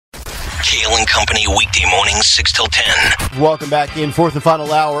Kale and Company weekday mornings 6 till 10. Welcome back in. Fourth and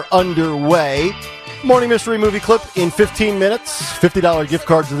final hour underway. Morning mystery movie clip in 15 minutes. $50 gift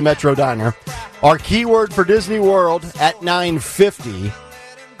card to the Metro Diner. Our keyword for Disney World at 9:50.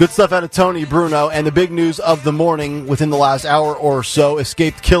 Good stuff out of Tony Bruno. And the big news of the morning within the last hour or so,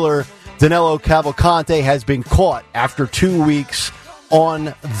 escaped killer Danilo Cavalcante has been caught after 2 weeks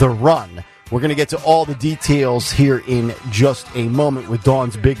on the run. We're going to get to all the details here in just a moment with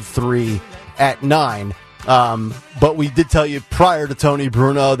Dawn's Big Three at 9. But we did tell you prior to Tony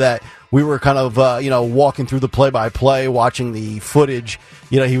Bruno that we were kind of, walking through the play-by-play, watching the footage.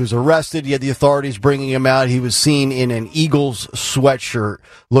 He was arrested. You had the authorities bringing him out. He was seen in an Eagles sweatshirt,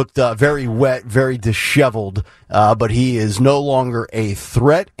 looked very wet, very disheveled, but he is no longer a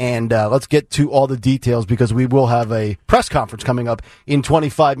threat. And let's get to all the details because we will have a press conference coming up in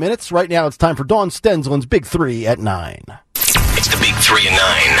 25 minutes. Right now, it's time for Dawn Stenzelin's Big Three at 9. It's the Big 3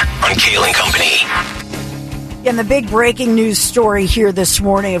 at 9 on Kale and Company. And the big breaking news story here this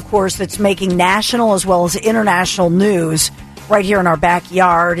morning, of course, that's making national as well as international news right here in our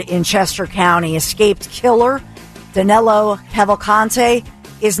backyard in Chester County. Escaped killer Danilo Cavalcante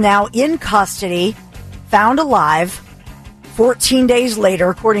is now in custody, found alive 14 days later,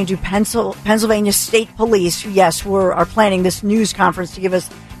 according to Pennsylvania State Police, who, yes, are planning this news conference to give us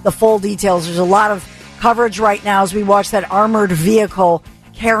the full details. There's a lot of coverage right now as we watch that armored vehicle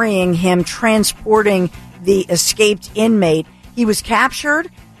carrying him, transporting the escaped inmate. He was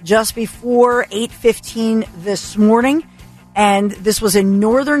captured just before 8:15 this morning, and this was in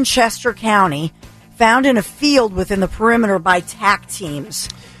northern Chester County, found in a field within the perimeter by TAC teams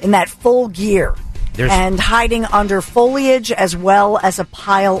in that full gear. And hiding under foliage as well as a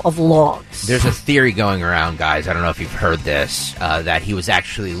pile of logs. There's a theory going around, guys. I don't know if you've heard this, that he was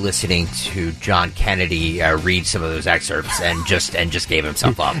actually listening to John Kennedy read some of those excerpts and just gave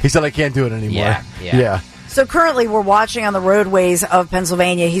himself up. He said, "I can't do it anymore." Yeah. So currently we're watching on the roadways of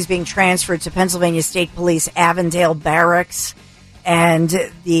Pennsylvania. He's being transferred to Pennsylvania State Police Avondale Barracks,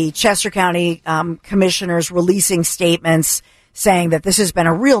 and the Chester County commissioners releasing statements saying that this has been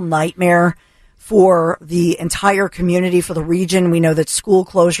a real nightmare for the entire community, for the region. We know that school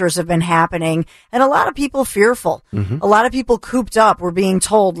closures have been happening, and a lot of people fearful. A lot of people cooped up. We're being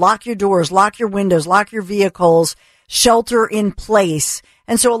told, lock your doors, lock your windows, lock your vehicles, shelter in place.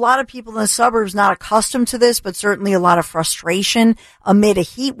 And so a lot of people in the suburbs not accustomed to this, but certainly a lot of frustration amid a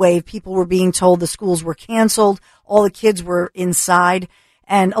heat wave. People were being told the schools were canceled, all the kids were inside,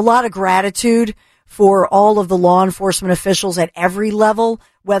 and a lot of gratitude for all of the law enforcement officials at every level,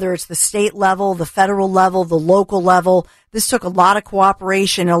 whether it's the state level, the federal level, the local level. This took a lot of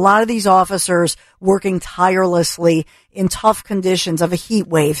cooperation, and a lot of these officers working tirelessly in tough conditions of a heat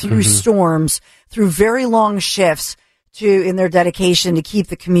wave, through storms, through very long shifts, in their dedication to keep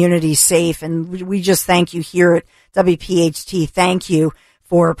the community safe. And we just thank you here at WPHT. Thank you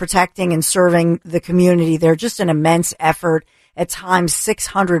for protecting and serving the community. They're just an immense effort. At times,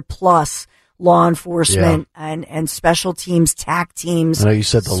 600 plus law enforcement and special teams, TAC teams. I know you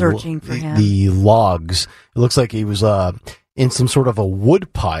said searching for him. The logs. It looks like he was in some sort of a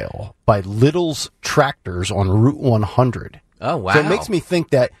wood pile by Little's Tractors on Route 100. Oh, wow. So it makes me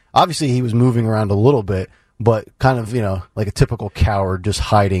think that obviously he was moving around a little bit, but kind of, like a typical coward, just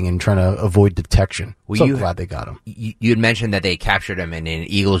hiding and trying to avoid detection. Well, so glad they got him. You had mentioned that they captured him in an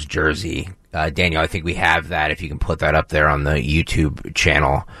Eagles jersey. Daniel, I think we have that, if you can put that up there on the YouTube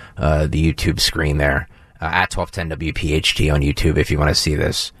channel, the YouTube screen there, at 1210 WPHT on YouTube if you want to see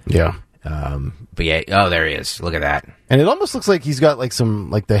this. Yeah. But yeah, there he is. Look at that. And it almost looks like he's got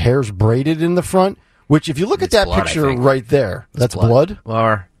the hair's braided in the front, which if you look at that blood, picture right there, that's blood.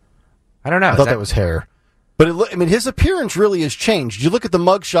 Or, I don't know. I thought that was hair. But his appearance really has changed. You look at the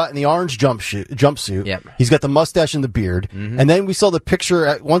mugshot in the orange jumpsuit. Yep. He's got the mustache and the beard. And then we saw the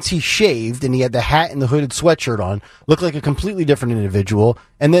picture once he shaved and he had the hat and the hooded sweatshirt on. Looked like a completely different individual.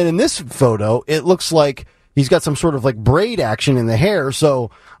 And then in this photo, it looks like he's got some sort of braid action in the hair.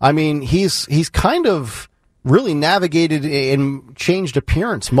 So, he's kind of really navigated and changed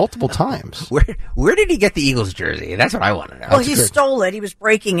appearance multiple times. Where did he get the Eagles jersey? That's what I want to know. Well, he stole it. He was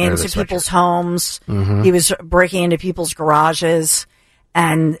breaking into people's homes. He was breaking into people's garages.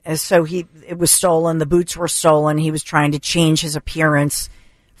 And so it was stolen. The boots were stolen. He was trying to change his appearance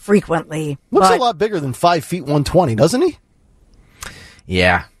frequently. Looks a lot bigger than 5 feet 120, doesn't he?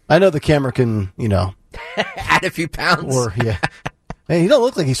 Yeah. I know the camera can, add a few pounds. Or, yeah. Hey, he don't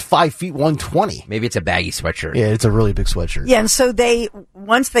look like he's 5 feet 120. Maybe it's a baggy sweatshirt. Yeah, it's a really big sweatshirt. Yeah, and so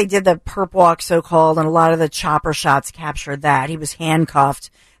once they did the perp walk, so-called, and a lot of the chopper shots captured that. He was handcuffed.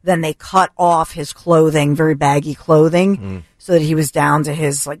 Then they cut off his clothing, very baggy clothing, so that he was down to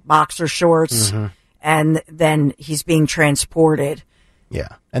his like boxer shorts, and then he's being transported. Yeah,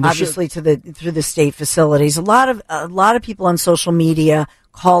 and obviously through the state facilities. A lot of people on social media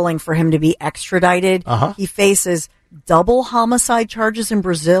calling for him to be extradited. He faces double homicide charges in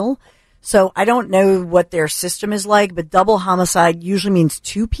Brazil. So I don't know what their system is like, but double homicide usually means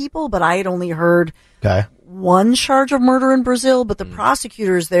two people, but I had only heard one charge of murder in Brazil, but the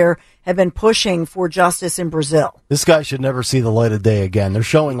prosecutors there have been pushing for justice in Brazil. This guy should never see the light of day again. They're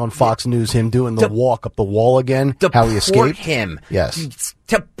showing on Fox News him doing the walk up the wall again, how he escaped. Him. Yes.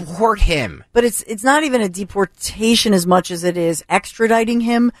 Deport him. But it's not even a deportation as much as it is extraditing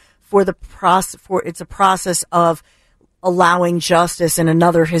him for the it's a process of allowing justice in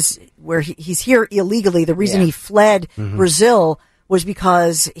another where he's here illegally. The reason he fled Brazil was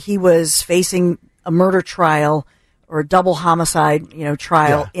because he was facing a murder trial or a double homicide,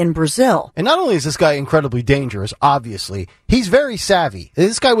 trial in Brazil. And not only is this guy incredibly dangerous, obviously, he's very savvy.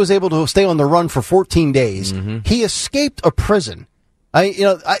 This guy was able to stay on the run for 14 days. He escaped a prison.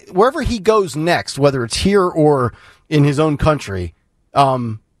 Wherever he goes next, whether it's here or in his own country,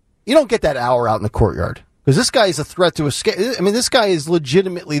 you don't get that hour out in the courtyard. Because this guy is a threat to escape. I mean, this guy is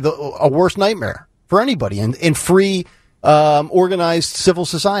legitimately a worst nightmare for anybody in free, organized civil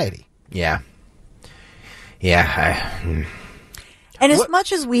society. Yeah. Yeah. And as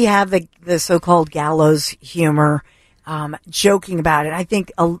much as we have the so-called gallows humor, joking about it, I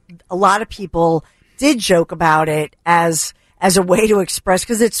think a lot of people did joke about it as a way to express,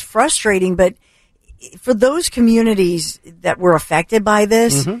 because it's frustrating, but for those communities that were affected by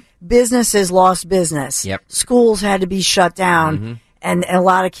this, businesses lost business. Yep. Schools had to be shut down. And a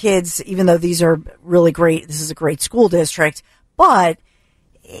lot of kids, even though these are really great, this is a great school district, but,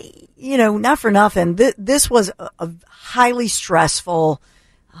 not for nothing, this was a highly stressful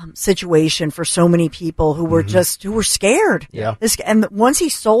situation for so many people who were who were scared. Yeah. And once he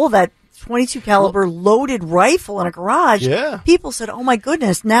stole that .22 caliber loaded rifle in a garage, people said, "Oh my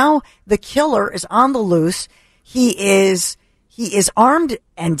goodness, now the killer is on the loose. He is armed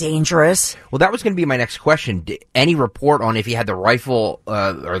and dangerous." Well, that was going to be my next question. Any report on if he had the rifle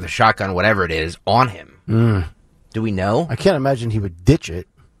or the shotgun, whatever it is, on him? Do we know? I can't imagine he would ditch it.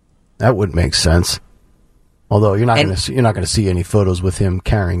 That wouldn't make sense. Although you're not going to see any photos with him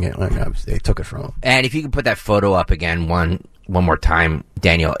carrying it. Like, they took it from him. And if you can put that photo up again one more time,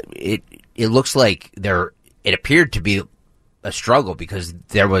 Daniel, it looks like it appeared to be a struggle because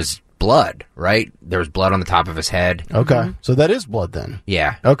there was blood, right? There was blood on the top of his head. Okay. So that is blood then.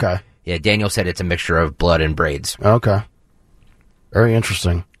 Yeah. Okay. Yeah, Daniel said it's a mixture of blood and braids. Okay. Very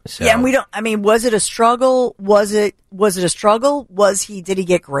interesting. So. Yeah, and was it a struggle? Was it a struggle? Did he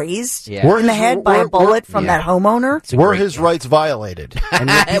get grazed in the head by a bullet from that homeowner? Were his rights violated? And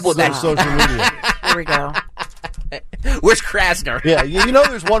on social media. Here we go. Where's Krasner? Yeah,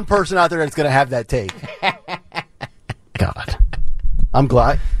 there's one person out there that's going to have that take. God. I'm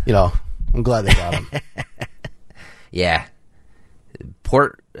glad they got him. Yeah.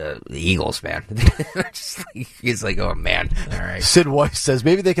 The Eagles, man. He's like, oh, man. All right. Sid Weiss says,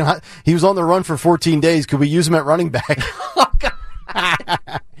 maybe they can... He was on the run for 14 days. Could we use him at running back? Oh,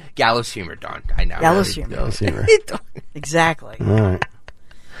 God. Gallows humor, Don. I know. Gallows humor. Exactly. All right.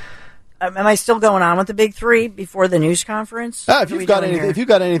 Am I still going on with the big three before the news conference? If you've got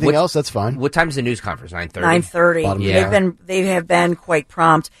anything else, that's fine. What time is the news conference? 9:30? 9:30. Yeah. They have been quite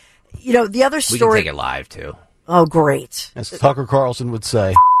prompt. The other story... We can take it live, too. Oh, great. As Tucker Carlson would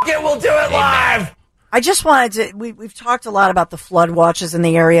say. We'll do it live! I just wanted to... We've talked a lot about the flood watches in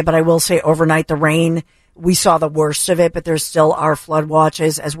the area, but I will say overnight the rain, we saw the worst of it, but there still are flood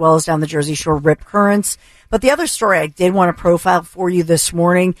watches, as well as down the Jersey Shore rip currents. But the other story I did want to profile for you this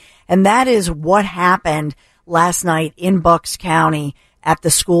morning, and that is what happened last night in Bucks County at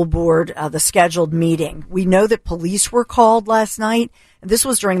the school board, the scheduled meeting. We know that police were called last night. This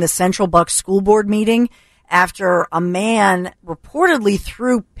was during the Central Bucks School Board meeting after a man reportedly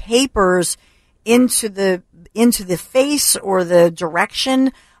threw papers into the face or the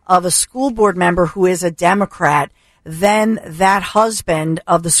direction of a school board member who is a Democrat. Then that husband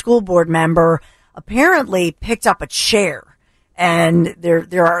of the school board member apparently picked up a chair. And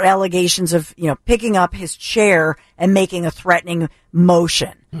there are allegations of, picking up his chair and making a threatening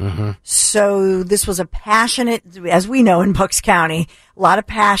motion. Mm-hmm. So this was a passionate, as we know in Bucks County, a lot of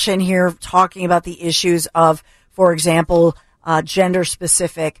passion here talking about the issues of, for example,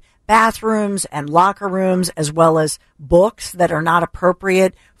 gender-specific bathrooms and locker rooms, as well as books that are not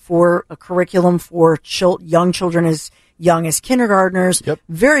appropriate for a curriculum for young children as young as kindergartners. Yep.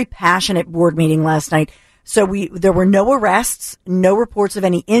 Very passionate board meeting last night. So there were no arrests, no reports of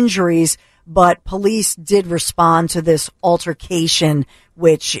any injuries, but police did respond to this altercation,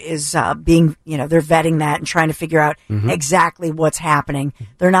 which is being, they're vetting that and trying to figure out exactly what's happening.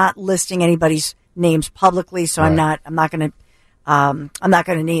 They're not listing anybody's names publicly, so I'm not going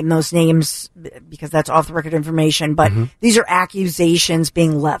to name those names because that's off the record information, but these are accusations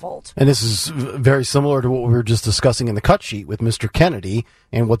being leveled. And this is very similar to what we were just discussing in the cut sheet with Mr. Kennedy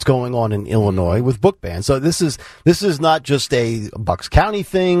and what's going on in Illinois with book bans. So this is not just a Bucks County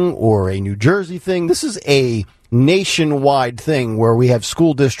thing or a New Jersey thing. This is a nationwide thing where we have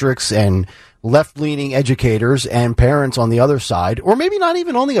school districts and left-leaning educators and parents on the other side, or maybe not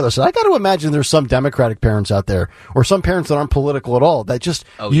even on the other side. I got to imagine there's some Democratic parents out there, or some parents that aren't political at all, that just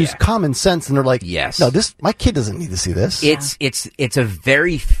use common sense, and they're like, yes, no, my kid doesn't need to see this. It's the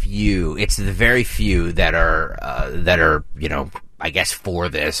very few that are I guess for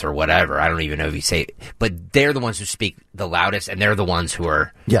this or whatever. I don't even know if you say it, but they're the ones who speak the loudest, and they're the ones who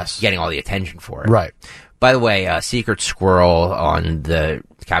are getting all the attention for it. Right. By the way, Secret Squirrel on the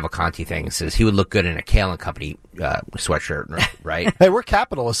Cavalcanti thing says he would look good in a Kale & Company sweatshirt, right? Hey, we're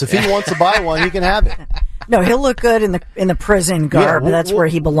capitalists. If he wants to buy one, he can have it. No, he'll look good in the prison garb. That's where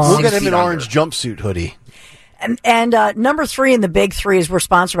he belongs. We'll get him an orange jumpsuit hoodie. And number 3 in the big 3 is we're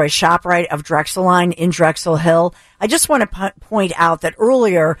sponsored by ShopRite of Drexeline in Drexel Hill. I just want to point out that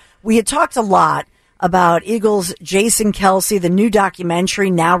earlier we had talked a lot about Eagles' Jason Kelce, the new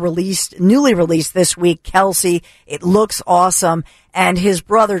documentary newly released this week, Kelce. It looks awesome. And his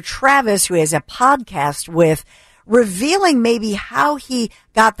brother Travis, who has a podcast with, revealing maybe how he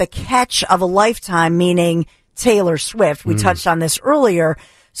got the catch of a lifetime, meaning Taylor Swift. We touched on this earlier.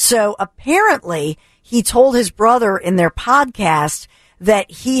 So apparently he told his brother in their podcast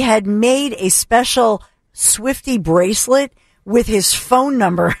that he had made a special Swiftie bracelet with his phone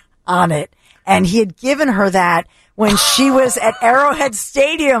number on it. And he had given her that when she was at Arrowhead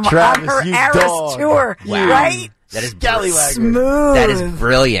Stadium Travis, on her Eras tour, wow. right? That is smooth. That is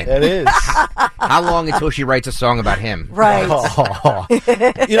brilliant. It is. How long until she writes a song about him? Right.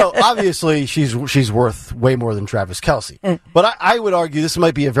 Obviously she's worth way more than Travis Kelce. But I would argue this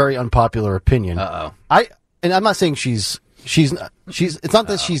might be a very unpopular opinion. And I'm not saying she's it's not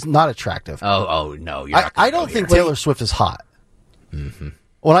that she's not attractive. Oh no, you're not. I don't think Taylor Swift is hot. Mm-hmm.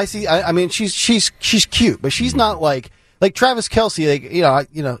 When I see, I mean, she's cute, but she's not like Travis Kelce. I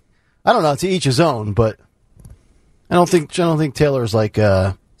don't know. To each his own, but I don't think Taylor's like.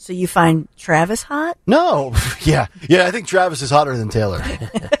 So you find Travis hot? No, yeah. I think Travis is hotter than Taylor.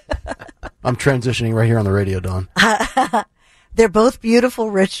 I'm transitioning right here on the radio, Dawn. They're both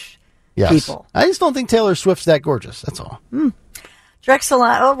beautiful, rich people. I just don't think Taylor Swift's that gorgeous. That's all. Drexel,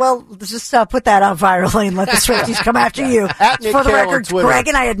 just put that out virally and let the Swifties come after you. For the record, Greg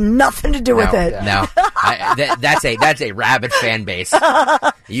and I had nothing to do with it. No, that's a rabid fan base.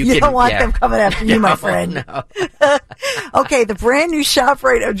 You don't want them coming after you, my friend. No. Okay, the brand new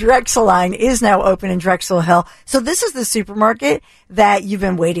ShopRite of Drexeline is now open in Drexel Hill. So this is the supermarket that you've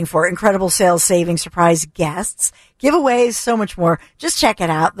been waiting for. Incredible sales, savings, surprise guests, giveaways, so much more. Just check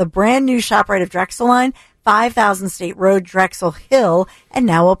it out. The brand new ShopRite of Drexeline, 5000 State Road, Drexel Hill, and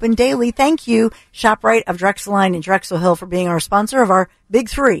now open daily. Thank you, ShopRite of Drexeline in Drexel Hill, for being our sponsor of our Big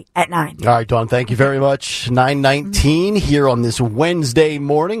 3 at 9. All right, Dawn, thank you very much. 9:19 here on this Wednesday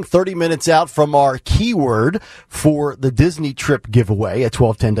morning, 30 minutes out from our keyword for the Disney trip giveaway at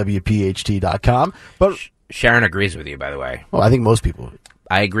 1210WPHT.com. But Sharon agrees with you, by the way. Well, I think most people.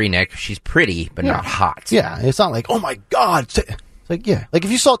 I agree, Nick. She's pretty, but not hot. Yeah, it's not like, oh my God. Like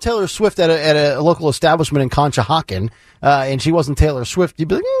if you saw Taylor Swift at a local establishment in Conshohocken, and she wasn't Taylor Swift, you'd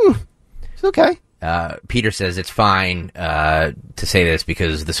be like, it's okay. Peter says it's fine to say this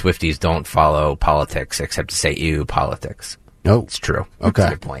because the Swifties don't follow politics except to say EU politics. No, it's true. Okay,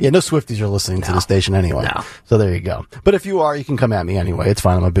 that's a good point. Yeah, no Swifties are listening to the station anyway. No. So there you go. But if you are, you can come at me anyway. It's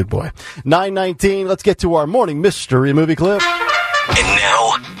fine. I'm a big boy. 9:19. Let's get to our morning mystery movie clip. And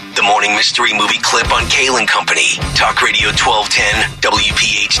now, the morning mystery movie clip on Kale & Company. Talk Radio 1210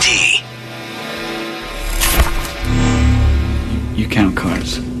 WPHT. You count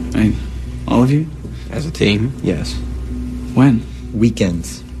cars, right? All of you? As a team, yes. When?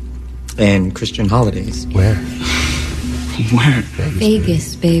 Weekends. And Christian holidays. Where? Where?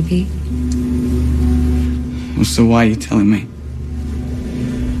 Vegas, baby. Well, so why are you telling me?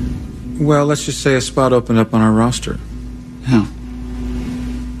 Well, let's just say a spot opened up on our roster. How?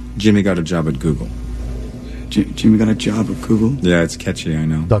 Jimmy got a job at Google. Jimmy got a job at Google. Yeah, it's catchy, I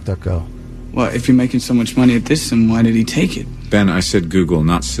know. DuckDuckGo. Well, if you're making so much money at this, then why did he take it? Ben, I said Google,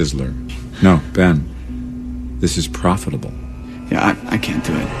 not Sizzler. No, Ben, this is profitable. Yeah, I can't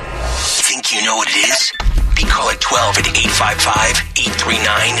do it. Think you know what it is? Be caller 12 at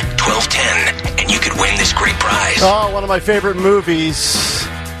 855-839-1210, and you could win this great prize. Oh, one of my favorite movies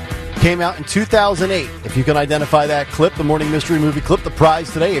came out in 2008. If you can identify that clip, the Morning Mystery Movie clip, the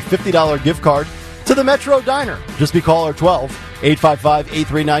prize today, a $50 gift card to the Metro Diner. Just be caller 12,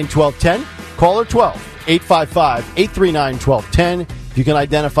 855-839-1210. Caller 12, 855-839-1210. If you can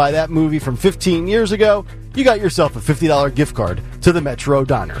identify that movie from 15 years ago, you got yourself a $50 gift card to the Metro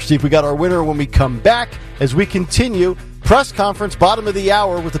Diner. See if we got our winner when we come back as we continue press conference, bottom of the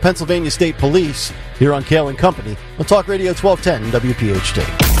hour with the Pennsylvania State Police here on Kale & Company on Talk Radio 1210 WPHT.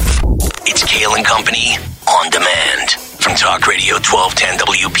 It's Kale & Company on demand from Talk Radio 1210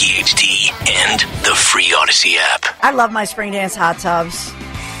 WPHT and the free Odyssey app. I love my Spring Dance hot tubs.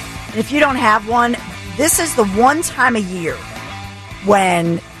 And if you don't have one, this is the one time a year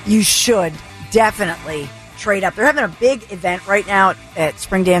when you should definitely trade up. They're having a big event right now at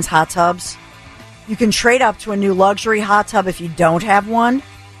Spring Dance Hot Tubs. You can trade up to a new luxury hot tub if you don't have one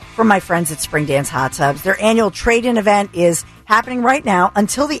from my friends at Spring Dance Hot Tubs. Their annual trade-in event is happening right now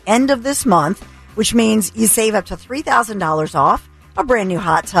until the end of this month, which means you save up to $3,000 off a brand new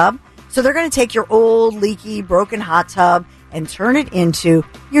hot tub. So they're going to take your old, leaky, broken hot tub and turn it into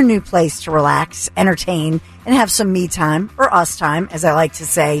your new place to relax, entertain, and have some me time, or us time, as I like to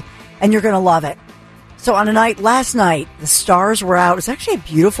say, and you're going to love it. So on a night, last night, the stars were out. It was actually a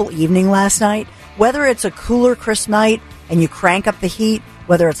beautiful evening last night. Whether it's a cooler, crisp night and you crank up the heat,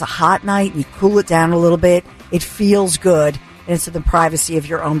 whether it's a hot night and you cool it down a little bit, it feels good, and it's in the privacy of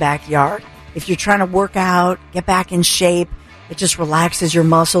your own backyard. If you're trying to work out, get back in shape, it just relaxes your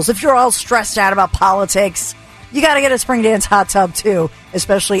muscles. If you're all stressed out about politics, you got to get a Spring Dance hot tub too,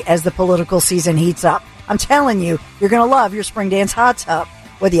 especially as the political season heats up. I'm telling you, you're going to love your Spring Dance hot tub.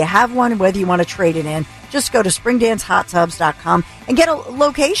 Whether you have one, whether you want to trade it in, just go to springdancehottubs.com and get a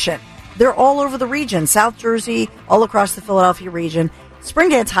location. They're all over the region, South Jersey, all across the Philadelphia region.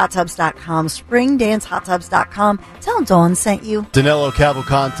 springdancehottubs.com, springdancehottubs.com. Tell them Dawn sent you. Danilo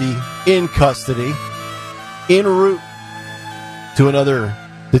Cavalcanti in custody, en route to another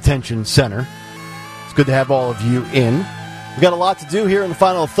detention center. It's good to have all of you in. We've got a lot to do here in the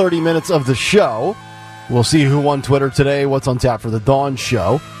final 30 minutes of the show. We'll see who won Twitter today, what's on tap for the Dawn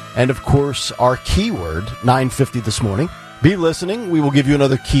Show, and, of course, our keyword, 950 this morning. Be listening. We will give you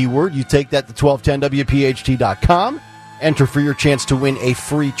another keyword. You take that to 1210WPHT.com. Enter for your chance to win a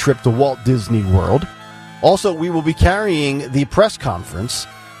free trip to Walt Disney World. Also, we will be carrying the press conference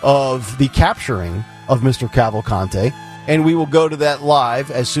of the capturing of Mr. Cavalcante, and we will go to that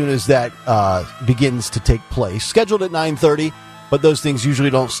live as soon as that begins to take place. Scheduled at 9:30, but those things usually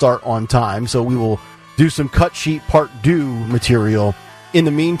don't start on time, so we will do some cut sheet part 2 material in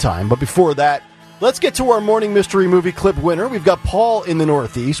the meantime. But before that, let's get to our morning mystery movie clip winner. We've got Paul in the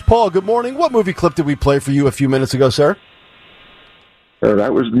Northeast. Paul, good morning. What movie clip did we play for you a few minutes ago, sir?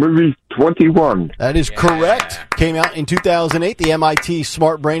 That was movie 21. That is correct. Came out in 2008. The MIT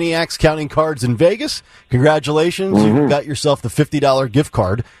Smart Brainiacs Counting Cards in Vegas. Congratulations. Mm-hmm. You've got yourself the $50 gift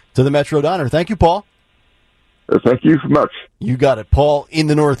card to the Metro Diner. Thank you, Paul. Thank you so much. You got it. Paul in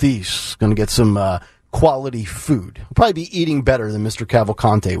the Northeast. Going to get some quality food. We'll probably be eating better than Mr.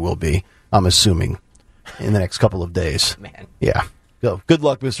 Cavalcante will be, I'm assuming, in the next couple of days. Man. Yeah. Good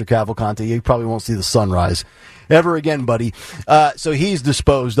luck, Mr. Cavalcante. You probably won't see the sunrise ever again, buddy. So he's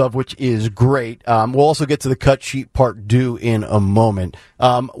disposed of, which is great. We'll also get to the cut sheet part 2 in a moment.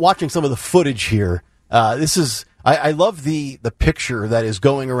 Watching some of the footage here, this is... I love the picture that is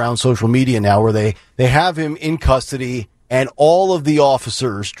going around social media now where they have him in custody and all of the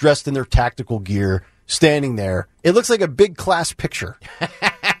officers dressed in their tactical gear standing there. It looks like a big class picture,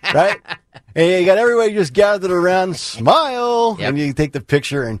 right? And you got everybody just gathered around, smile, Yep. and you take the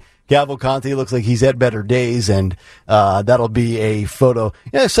picture, and Cavalcante looks like he's had better days, and that'll be a photo.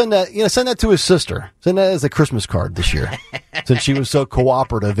 Yeah, send that to his sister. Send that as a Christmas card this year, since she was so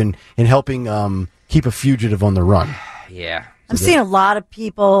cooperative in helping keep a fugitive on the run. Yeah. I'm seeing a lot of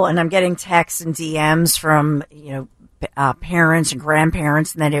people, and I'm getting texts and DMs from, parents and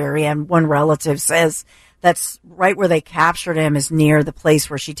grandparents in that area. And one relative says that's right where they captured him is near the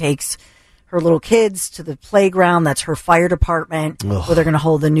place where she takes her little kids to the playground. That's her fire department, where they're going to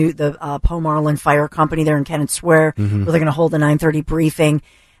hold the Poe Marlin Fire Company there in Kennett Square, where they're going to hold the 9:30 briefing.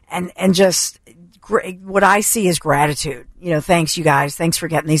 And just what I see is gratitude. Thanks, you guys. Thanks for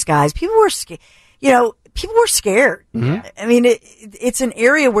getting these guys. People were scared. people were scared. Mm-hmm. I mean, it's an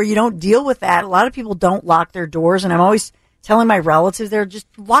area where you don't deal with that. A lot of people don't lock their doors, and I'm always telling my relatives there, just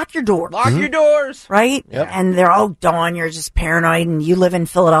lock your door. Lock your doors. Right? Yep. And they're, oh, Dawn, you're just paranoid and you live in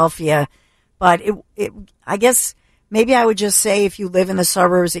Philadelphia. But I guess maybe I would just say if you live in the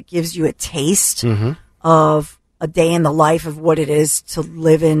suburbs, it gives you a taste of a day in the life of what it is to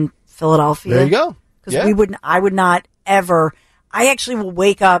live in Philadelphia. There you go. Because I would not ever, I actually will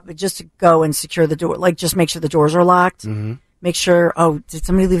wake up just to go and secure the door, like just make sure the doors are locked. Mm-hmm. Make sure, did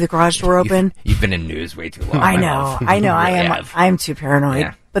somebody leave the garage door open? You've been in news way too long. I know. I am too paranoid.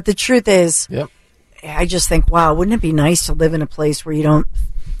 Yeah. But the truth is, I just think, wow, wouldn't it be nice to live in a place where you don't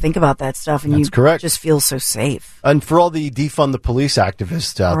think about that stuff and That's correct. Just feel so safe. And for all the defund the police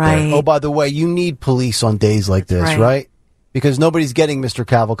activists out there, oh, by the way, you need police on days like this, right? Because nobody's getting Mr.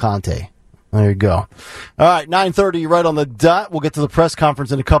 Cavalcante. There you go. All right, 9:30 right on the dot. We'll get to the press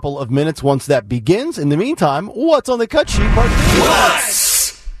conference in a couple of minutes once that begins. In the meantime, what's on the cut sheet?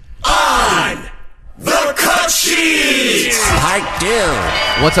 What's on the cut sheet? Part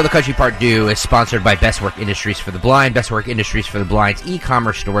 2. What's on the cut sheet Part 2 is sponsored by Best Work Industries for the Blind. Best Work Industries for the Blind's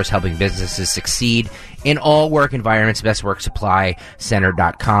e-commerce stores helping businesses succeed in all work environments.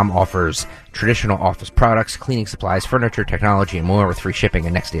 BestWorkSupplyCenter.com offers traditional office products, cleaning supplies, furniture, technology, and more with free shipping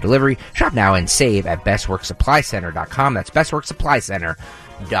and next-day delivery. Shop now and save at BestWorkSupplyCenter.com. That's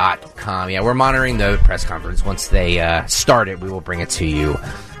BestWorkSupplyCenter.com. Yeah, we're monitoring the press conference. Once they start it, we will bring it to you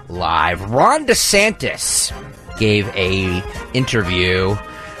live. Ron DeSantis gave a interview.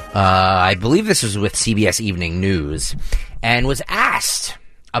 I believe this was with CBS Evening News, and was asked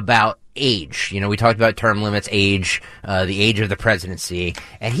about age. You know, we talked about term limits, age, the age of the presidency,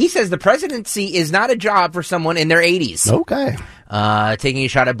 and he says the presidency is not a job for someone in their 80s. Okay. Taking a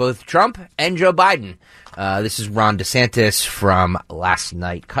shot at both Trump and Joe Biden. This is Ron DeSantis from last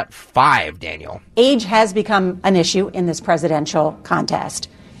night. Cut 5, Daniel. Age has become an issue in this presidential contest.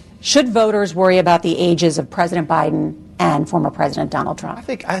 Should voters worry about the ages of President Biden and former President Donald Trump? I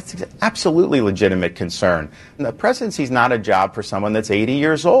think that's absolutely legitimate concern. The presidency is not a job for someone that's 80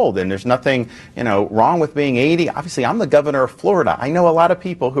 years old, and there's nothing, wrong with being 80. Obviously, I'm the governor of Florida. I know a lot of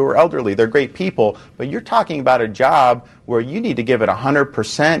people who are elderly. They're great people, but you're talking about a job where you need to give it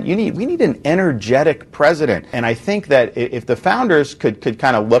 100%. We need an energetic president, and I think that if the founders could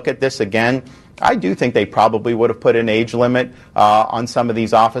kind of look at this again, I do think they probably would have put an age limit on some of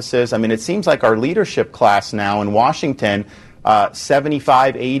these offices. I mean, it seems like our leadership class now in Washington,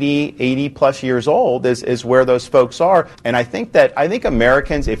 75, 80 plus years old is where those folks are. And I think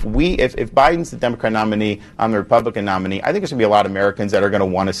Americans, if Biden's the Democrat nominee, I'm the Republican nominee, I think there's going to be a lot of Americans that are going to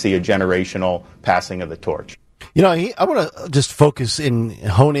want to see a generational passing of the torch. I want to just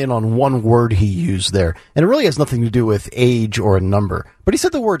hone in on one word he used there. And it really has nothing to do with age or a number. But he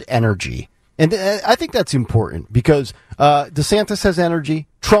said the word energy. And I think that's important because DeSantis has energy.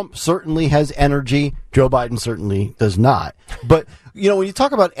 Trump certainly has energy. Joe Biden certainly does not. But, when you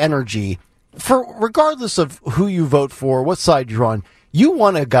talk about energy, regardless of who you vote for, what side you're on, you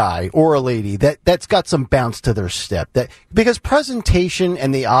want a guy or a lady that's got some bounce to their step. Because presentation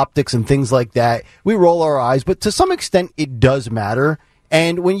and the optics and things like that, we roll our eyes, but to some extent it does matter.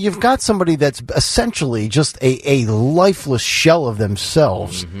 And when you've got somebody that's essentially just a lifeless shell of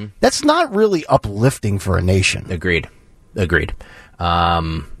themselves, that's not really uplifting for a nation. Agreed.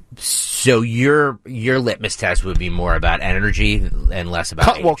 So your litmus test would be more about energy and less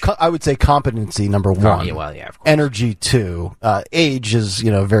about age. Well, I would say competency, number one. Of course. Energy, two. Age is,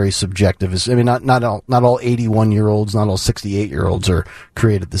 very subjective. Not all 81-year-olds, not all 68-year-olds are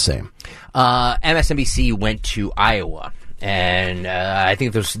created the same. MSNBC went to Iowa. And I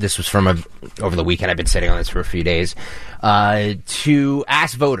think this was from over the weekend. I've been sitting on this for a few days to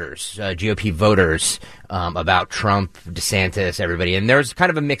ask voters, GOP voters, about Trump, DeSantis, everybody. And there's kind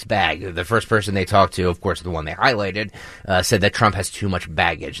of a mixed bag. The first person they talked to, of course, the one they highlighted, said that Trump has too much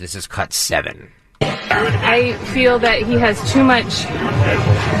baggage. This is cut 7. I feel that he has too much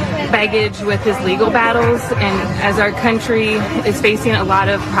baggage with his legal battles, and as our country is facing a lot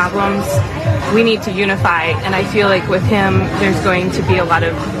of problems, we need to unify, and I feel like with him there's going to be a lot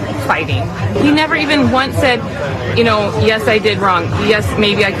of fighting. He never even once said, yes, I did wrong. Yes,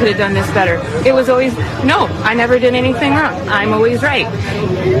 maybe I could have done this better. It was always, no, I never did anything wrong. I'm always right.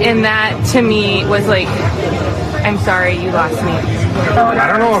 And that, to me, was like, I'm sorry, you lost me. I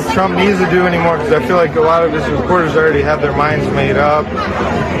don't know if Trump needs to do anymore because I feel like a lot of his reporters already have their minds made up.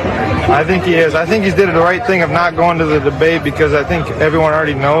 I think he is. I think he's did the right thing of not going to the debate because I think everyone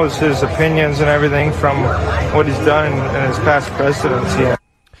already knows his opinions and everything from what he's done in his past presidency.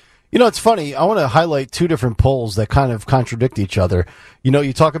 You know, it's funny. I want to highlight two different polls that kind of contradict each other. You know,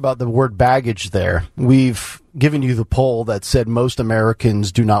 you talk about the word baggage there. We've given you the poll that said most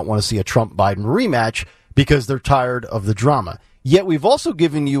Americans do not want to see a Trump-Biden rematch because they're tired of the drama. Yet we've also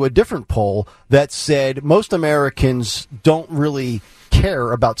given you a different poll that said most Americans don't really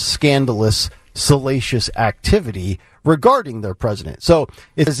care about scandalous, salacious activity regarding their president. So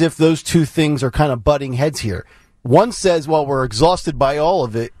it's as if those two things are kind of butting heads here. One says, well, we're exhausted by all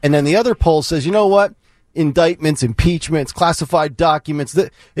of it. And then the other poll says, you know what? Indictments, impeachments, classified documents,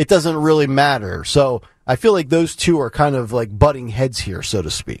 it doesn't really matter. So I feel like those two are kind of like butting heads here, so to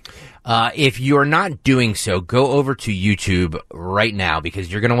speak. If you're not doing so, go over to YouTube right now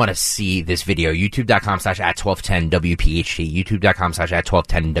because you're going to want to see this video. YouTube.com/@1210WPHT.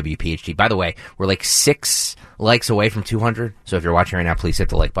 YouTube.com/@1210WPHT. By the way, we're like 6 likes away from 200. So if you're watching right now, please hit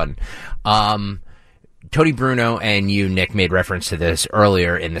the like button. Tony Bruno and you, Nick, made reference to this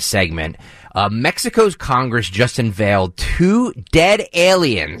earlier in the segment. Mexico's Congress just unveiled 2 dead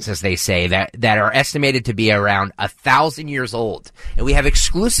aliens, as they say, that are estimated to be around 1,000 years old. And we have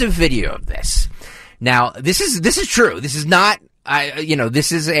exclusive video of this. Now, this is true. This is not,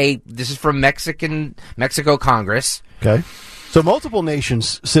 this is from Mexico Congress. Okay. So multiple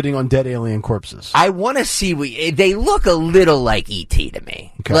nations sitting on dead alien corpses. I want to see, they look a little like E.T. to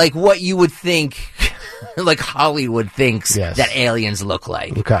me. Okay. Like what you would think, like Hollywood thinks that aliens look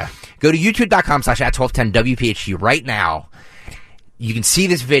like. Okay. Go to youtube.com/@1210WPHT right now. You can see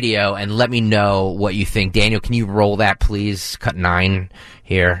this video and let me know what you think. Daniel, can you roll that, please? Cut 9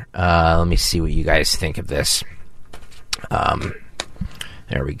 here. Let me see what you guys think of this.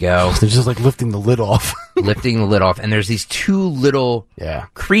 There we go. They're just like lifting the lid off. Lifting the lid off. And there's these 2 little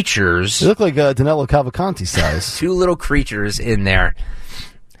creatures. They look like Danilo Cavalcanti size. 2 little creatures in there.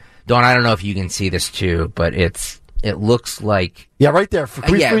 Dawn, I don't know if you can see this too, but it looks like... Yeah, right there.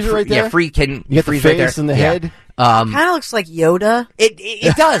 Can we freeze it right there? Yeah, you get the face right and the head. Kind of looks like Yoda.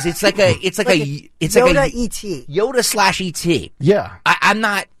 It does. It's like a Yoda E.T. Yoda/E.T. Yeah. I'm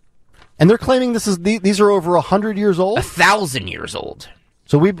not... And they're claiming these are over 100 years old? 1,000 years old.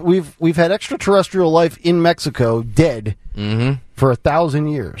 So we've had extraterrestrial life in Mexico dead for 1,000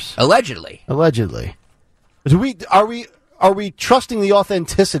 years. Allegedly. Are we trusting the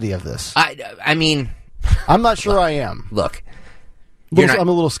authenticity of this? I mean, I'm not sure I am. Look, I'm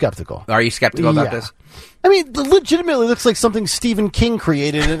a little skeptical. Are you skeptical about this? I mean, it legitimately looks like something Stephen King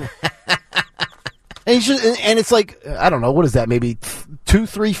created. And it's like, I don't know, what is that? Maybe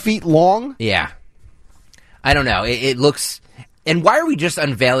 2-3 feet long? Yeah. I don't know. It looks... And why are we just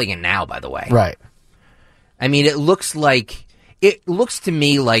unveiling it now, by the way? Right. I mean, it looks to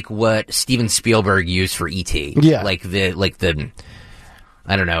me like what Steven Spielberg used for E.T. Yeah. Like the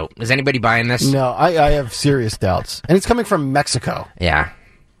I don't know. Is anybody buying this? No, I have serious doubts. And it's coming from Mexico. Yeah.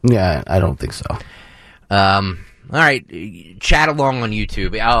 Yeah, I don't think so. All right. Chat along on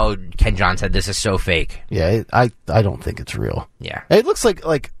YouTube. Oh, Ken John said this is so fake. Yeah, I don't think it's real. Yeah. It looks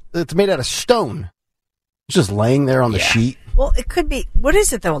like it's made out of stone. It's just laying there on the sheet. Well, it could be. What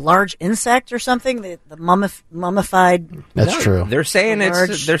is it though? A large insect or something? The mummified. That's true. They're saying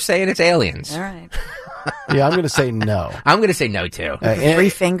it's aliens. All right. Yeah, I'm going to say no. I'm going to say no too. 3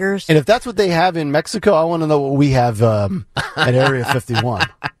 fingers. And if that's what they have in Mexico, I want to know what we have at Area 51.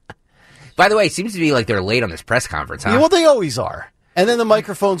 By the way, it seems to be like they're late on this press conference, huh? Yeah, well, they always are. And then the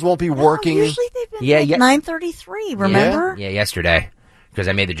microphones won't be working. Usually they've been 9:33. Remember? Yeah, yesterday. Because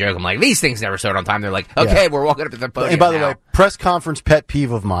I made the joke. I'm like, these things never start on time. They're like, okay, we're walking up to the podium. And by the now. way, press conference pet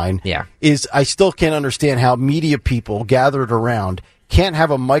peeve of mine is I still can't understand how media people gathered around can't have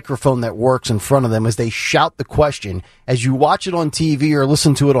a microphone that works in front of them as they shout the question. As you watch it on TV or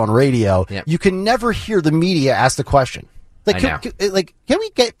listen to it on radio, you can never hear the media ask the question. Can we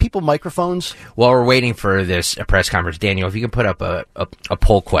get people microphones? While we're waiting for this press conference, Daniel, if you can put up a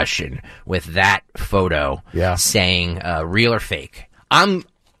poll question with that photo saying real or fake. I'm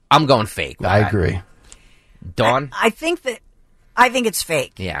going fake. I agree. Dawn? I think it's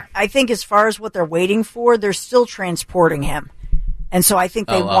fake. Yeah. I think as far as what they're waiting for, they're still transporting him. And so I think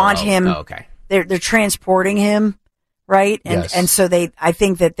they want him. Okay. They're transporting him, right? And Yes. and so I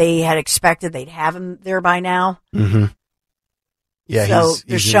think that they had expected they'd have him there by now. Mm-hmm. Yeah, so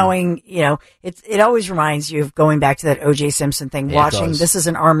they're showing, it always reminds you of going back to that O.J. Simpson thing, watching this is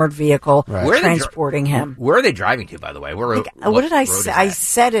an armored vehicle transporting him. Where are they driving to, by the way? What did I say? I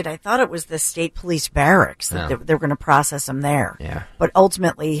said it. I thought it was the state police barracks that they were going to process him there. Yeah. But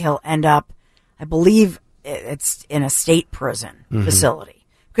ultimately, he'll end up, I believe it's in a state prison facility.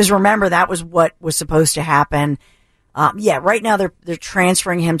 Because remember, that was what was supposed to happen Right now they're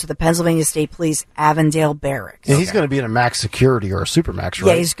transferring him to the Pennsylvania State Police Avondale Barracks. And he's going to be in a max security or a super max, right?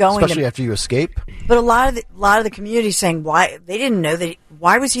 Yeah, he's going, especially after you escape. But a lot of the community saying why they didn't know that.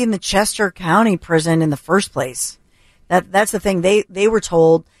 Why was he in the Chester County prison in the first place? That's the thing. They were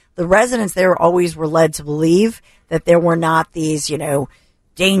told, the residents there always were led to believe that there were not these,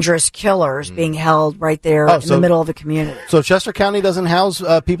 dangerous killers being held right there in the middle of the community. So Chester County doesn't house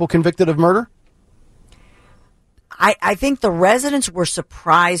people convicted of murder? I think the residents were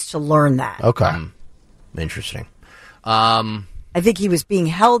surprised to learn that. Okay. Interesting. I think he was being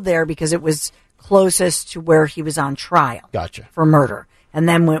held there because it was closest to where he was on trial. Gotcha. For murder. And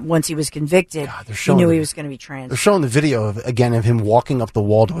then once he was convicted, he knew he was going to be transferred. They're showing the video of him walking up the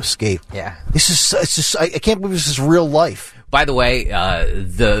wall to escape. Yeah. I can't believe this is real life. By the way,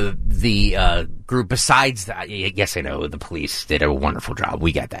 the group, besides that, yes, I know the police did a wonderful job.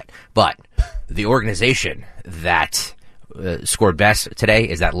 We get that. But the organization that scored best today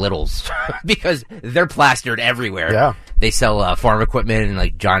is that Littles, because they're plastered everywhere. Yeah. They sell farm equipment and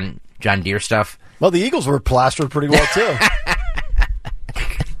like John Deere stuff. Well, the Eagles were plastered pretty well, too.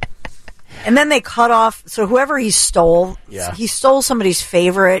 And then they cut off, so whoever he stole somebody's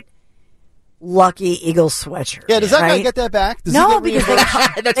favorite Lucky Eagles sweatshirt. Yeah, does that guy get that back? Does no, he get because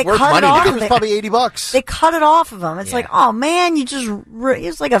that's they worth cut money. it off. It was probably $80. They cut it off of him. It's like, oh man,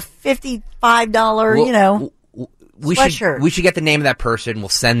 it's like a $55, sweatshirt. We should get the name of that person. We'll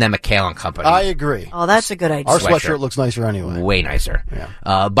send them a Kale and Company. I agree. Oh, that's a good idea. Our sweatshirt looks nicer anyway. Way nicer.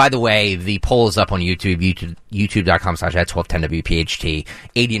 Yeah. By the way, the poll is up on YouTube, youtube.com/@1210WPHT.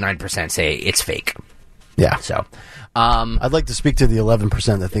 89% say it's fake. Yeah. So, I'd like to speak to the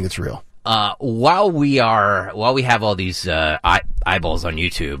 11% that think it's real. While we have all these eyeballs on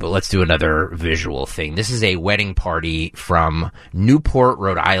YouTube, let's do another visual thing. This is a wedding party from Newport,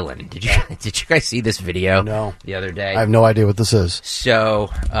 Rhode Island. Did you guys see this video? No. The other day? I have no idea what this is. So,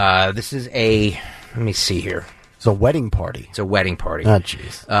 this is let me see here. It's a wedding party. It's a wedding party. Oh,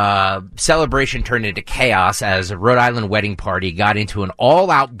 jeez. Celebration turned into chaos as a Rhode Island wedding party got into an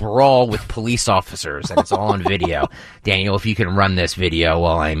all-out brawl with police officers, and it's all on video. Daniel, if you can run this video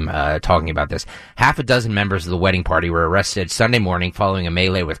while I'm talking about this. Half a dozen members of the wedding party were arrested Sunday morning following a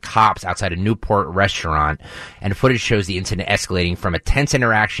melee with cops outside a Newport restaurant, and footage shows the incident escalating from a tense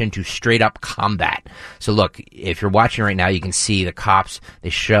interaction to straight-up combat. So look, if you're watching right now, you can see the cops,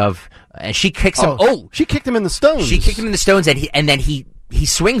 they shove... And she kicks him. She kicked him in the stones. She kicked him in the stones, and then he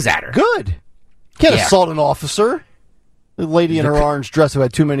swings at her. Good. Can't assault an officer. The lady in her orange dress who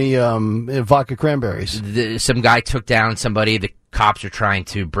had too many vodka cranberries. Some guy took down somebody. The cops are trying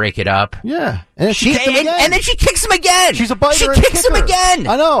to break it up. Yeah, and then she kicked him again. And then she kicks him again. She's a biter. She and kicks him again.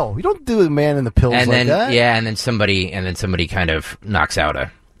 I know. You don't do a man in the pills and like then, that. Yeah, and then somebody kind of knocks out a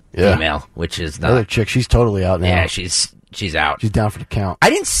female, which is not. Another chick. She's totally out now. Yeah, she's out. She's down for the count. I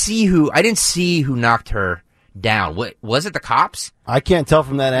didn't see who knocked her down. What was it? The cops? I can't tell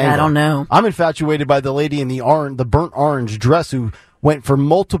from that angle. I don't know. I'm infatuated by the lady in the burnt orange dress who went for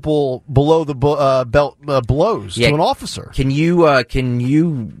multiple below the belt blows to an officer. Can you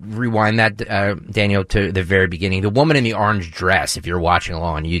rewind that, Daniel, to the very beginning? The woman in the orange dress, if you're watching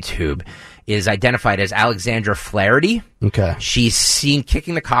along on YouTube, is identified as Alexandra Flaherty. Okay. She's seen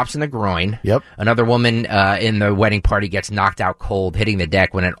kicking the cops in the groin. Yep. Another woman in the wedding party gets knocked out cold, hitting the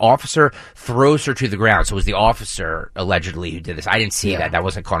deck when an officer throws her to the ground. So it was the officer, allegedly, who did this. I didn't see that. That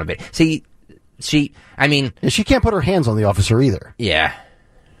wasn't caught on video. See, she can't put her hands on the officer either. Yeah.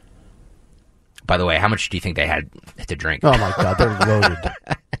 By the way, how much do you think they had to drink? Oh, my God. They're loaded.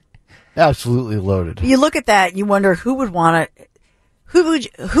 Absolutely loaded. You look at that, you wonder who would want to... Who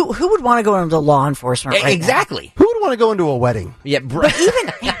would want to go into law enforcement right exactly. now? Who would want to go into a wedding? Yeah, but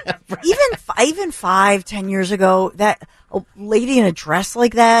even 5-10 years ago, that a lady in a dress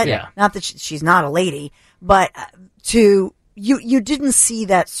like that, not that she's not a lady, but you didn't see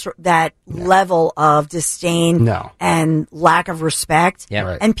that level of disdain and lack of respect. Yeah,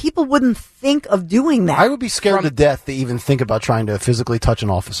 right. And people wouldn't think of doing that. I would be scared to death to even think about trying to physically touch an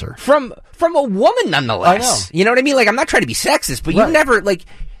officer. From a woman, nonetheless. I know. You know what I mean? Like, I'm not trying to be sexist, but you never, like,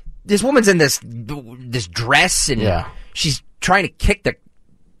 this woman's in this dress, and she's trying to kick the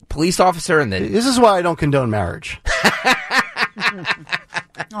police officer, and then... This is why I don't condone marriage.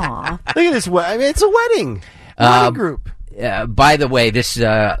 Aw. Look at this. I mean, it's a wedding. Wedding group. By the way,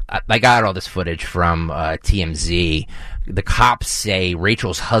 I got all this footage from TMZ. The cops say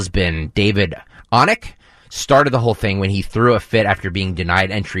Rachel's husband, David Onick, started the whole thing when he threw a fit after being denied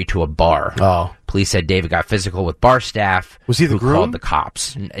entry to a bar. Oh. Police said David got physical with bar staff. Was he the groom? Called the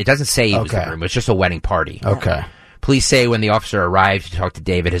cops. It doesn't say he was the groom. It's just a wedding party. Okay. Police say when the officer arrived to talk to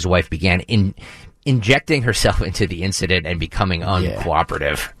David, his wife began injecting herself into the incident and becoming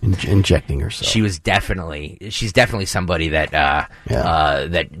uncooperative. Injecting herself. She's definitely somebody that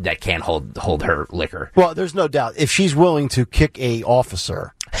that can't hold her liquor. Well, there's no doubt if she's willing to kick a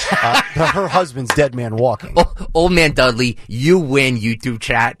officer, her husband's dead man walking. Old man Dudley, you win YouTube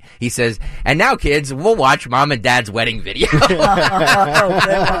chat. He says, and now kids, we'll watch mom and dad's wedding video.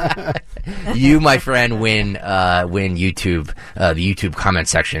 You, my friend, win YouTube, the YouTube comment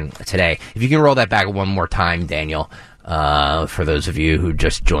section today. If you can roll that back one more time, Daniel, for those of you who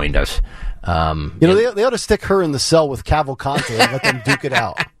just joined us. They ought to stick her in the cell with Cavalcante and let them duke it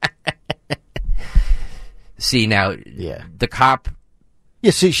out. See, now, the cop... Yeah,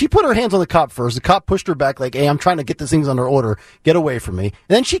 see, she put her hands on the cop first. The cop pushed her back like, hey, I'm trying to get these things under order. Get away from me. And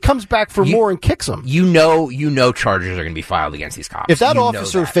then she comes back for more and kicks him. You know charges are going to be filed against these cops. If that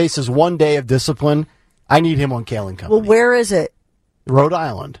officer faces 1 day of discipline, I need him on Kale & Company. Well, where is it? Rhode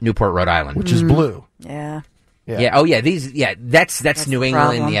Island. Newport, Rhode Island. Which is blue. Yeah. Oh, yeah. That's New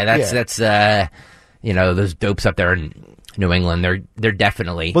England. problem. Yeah, that's those dopes up there in New England. They're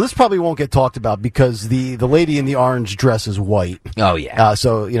definitely... Well, this probably won't get talked about because the lady in the orange dress is white. Oh, yeah.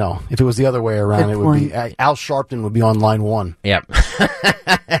 So, if it was the other way around, it would be... Al Sharpton would be on line 1. Yep.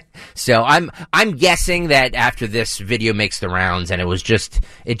 So I'm guessing that after this video makes the rounds, and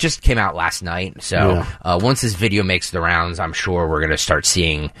it just came out last night. So once this video makes the rounds, I'm sure we're going to start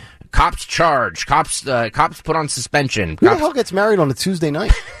seeing cops charged, cops put on suspension. Who the hell gets married on a Tuesday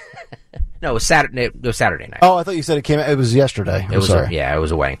night? No, it was Saturday night. Oh, I thought you said it came out. It was yesterday. It was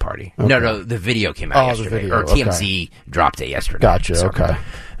a wedding party. Okay. No, the video came out yesterday. Or TMZ dropped it yesterday. Gotcha. So, okay.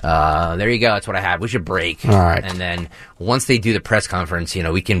 There you go. That's what I have. We should break. All right. And then once they do the press conference,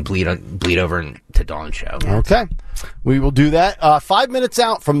 we can bleed over to Dawn show. Okay. We will do that. 5 minutes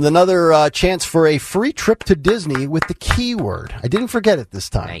out from another chance for a free trip to Disney with the keyword. I didn't forget it this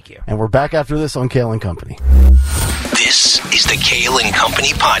time. Thank you. And we're back after this on Kale & Company. This is the Kale &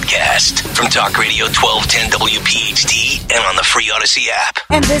 Company podcast from Talk Radio 1210 WPHT and on the free Odyssey app.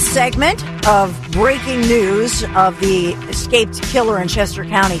 And this segment of breaking news of the escaped killer in Chester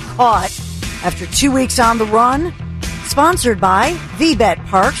County caught after 2 weeks on the run, sponsored by VBet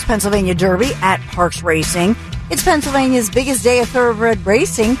Parks, Pennsylvania Derby at Parks Racing. It's Pennsylvania's biggest day of thoroughbred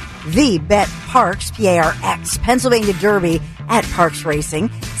racing. VBet Parks, PARX, Pennsylvania Derby at Parks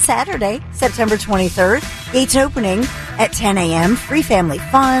Racing. Saturday, September 23rd. Gates opening at 10 a.m. Free family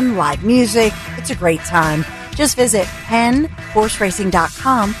fun, live music. It's a great time. Just visit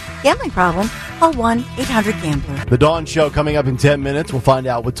PennHorseRacing.com. Gambling problem? Call 1-800-GAMBLER. The Dawn Show coming up in 10 minutes. We'll find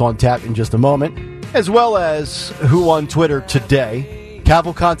out what's on tap in just a moment, as well as who on Twitter today.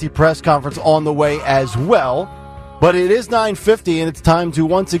 Cavalcante press conference on the way as well. But it is 9:50, and it's time to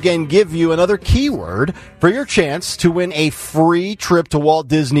once again give you another keyword for your chance to win a free trip to Walt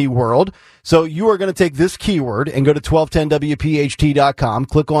Disney World. So you are going to take this keyword and go to 1210WPHT.com,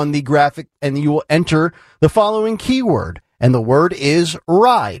 click on the graphic, and you will enter the following keyword. And the word is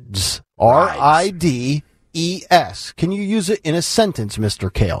rides. R-I-D-E-S. Can you use it in a sentence,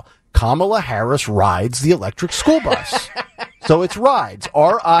 Mr. Kale? Kamala Harris rides the electric school bus. So it's rides,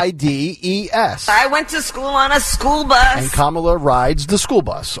 R-I-D-E-S. I went to school on a school bus. And Kamala rides the school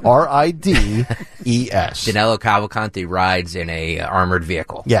bus, R-I-D-E-S. Danilo Cavalcante rides in a armored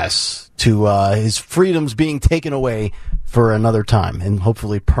vehicle. Yes, to his freedoms being taken away for another time, and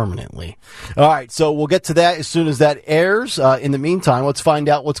hopefully permanently. All right, so we'll get to that as soon as that airs. In the meantime, let's find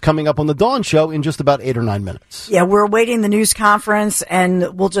out what's coming up on the Dawn Show in just about 8 or 9 minutes. Yeah, we're awaiting the news conference,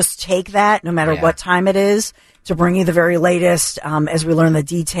 and we'll just take that no matter what time it is to bring you the very latest as we learn the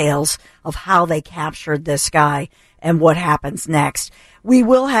details of how they captured this guy and what happens next. We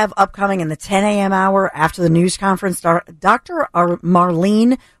will have upcoming in the 10 a.m. hour after the news conference, Dr.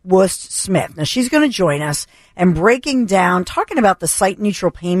 Marlene Wust-Smith. Now, she's going to join us and breaking down, talking about the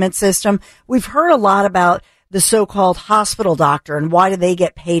site-neutral payment system. We've heard a lot about the so-called hospital doctor and why do they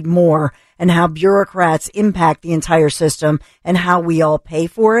get paid more and how bureaucrats impact the entire system and how we all pay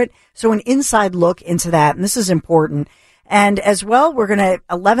for it. So an inside look into that, and this is important. And as well, we're going to,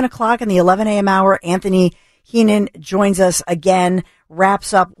 11 o'clock in the 11 a.m. hour, Anthony Heenan joins us again,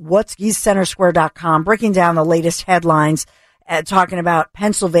 wraps up what's EastCenterSquare.com, breaking down the latest headlines, talking about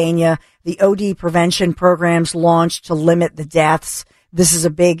Pennsylvania, the OD prevention programs launched to limit the deaths. This is a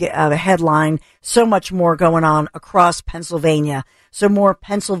big headline. So much more going on across Pennsylvania. So more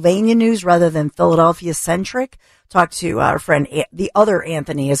Pennsylvania news rather than Philadelphia-centric. Talk to our friend, the other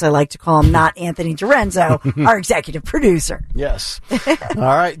Anthony, as I like to call him, not Anthony Dorenzo, our executive producer. Yes. All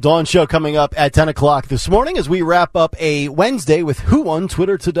right. Dawn Show coming up at 10 o'clock this morning as we wrap up a Wednesday with Who Won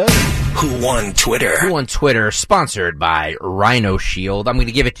Twitter Today. Who Won Twitter? Who Won Twitter, sponsored by Rhino Shield. I'm going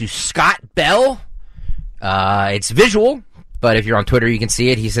to give it to Scott Bell. It's visual, but if you're on Twitter, you can see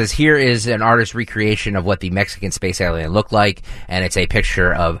it. He says, here is an artist's recreation of what the Mexican space alien looked like, and it's a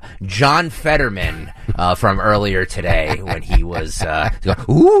picture of John Fetterman from earlier today when he was going,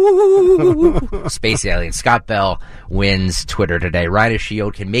 ooh, space alien. Scott Bell wins Twitter today. Rhino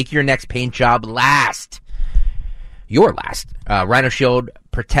Shield can make your next paint job last. Your last. Rhino Shield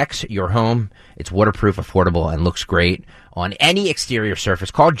protects your home. It's waterproof, affordable, and looks great on any exterior surface.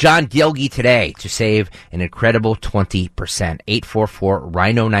 Call John Gilgy today to save an incredible 20%.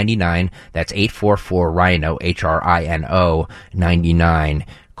 844-RHINO-99. That's 844-RHINO, H-R-I-N-O 99.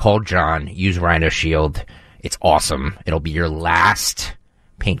 Call John. Use Rhino Shield. It's awesome. It'll be your last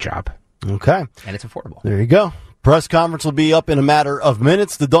paint job. Okay. And it's affordable. There you go. Press conference will be up in a matter of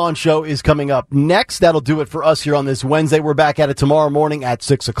minutes. The Dawn Show is coming up next. That'll do it for us here on this Wednesday. We're back at it tomorrow morning at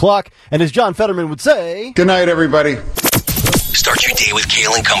 6 o'clock. And as John Fetterman would say... Good night, everybody. Start your day with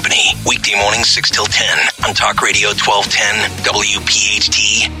Kale and Company. Weekday mornings 6 till 10 on Talk Radio 1210,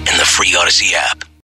 WPHT, and the free Odyssey app.